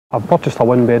I've purchased a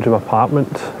one-bedroom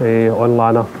apartment on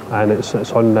Lanner, and it's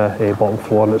on the bottom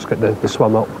floor, and it's got the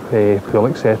swim-up pool,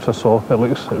 etc. So it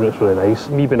looks really nice.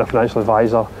 Me being a financial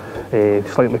advisor,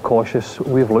 slightly cautious,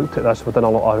 we've looked at this, we've done a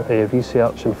lot of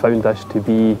research and found this to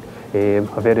be a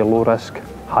very low-risk,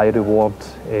 high-reward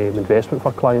investment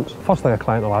for clients. First thing a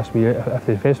client will ask me, if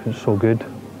the investment's so good,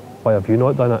 why have you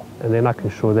not done it? And then I can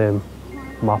show them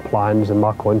my plans and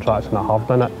my contracts, and I have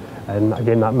done it. And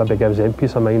again, that maybe gives them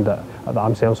peace of mind that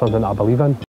I'm selling something that I believe in.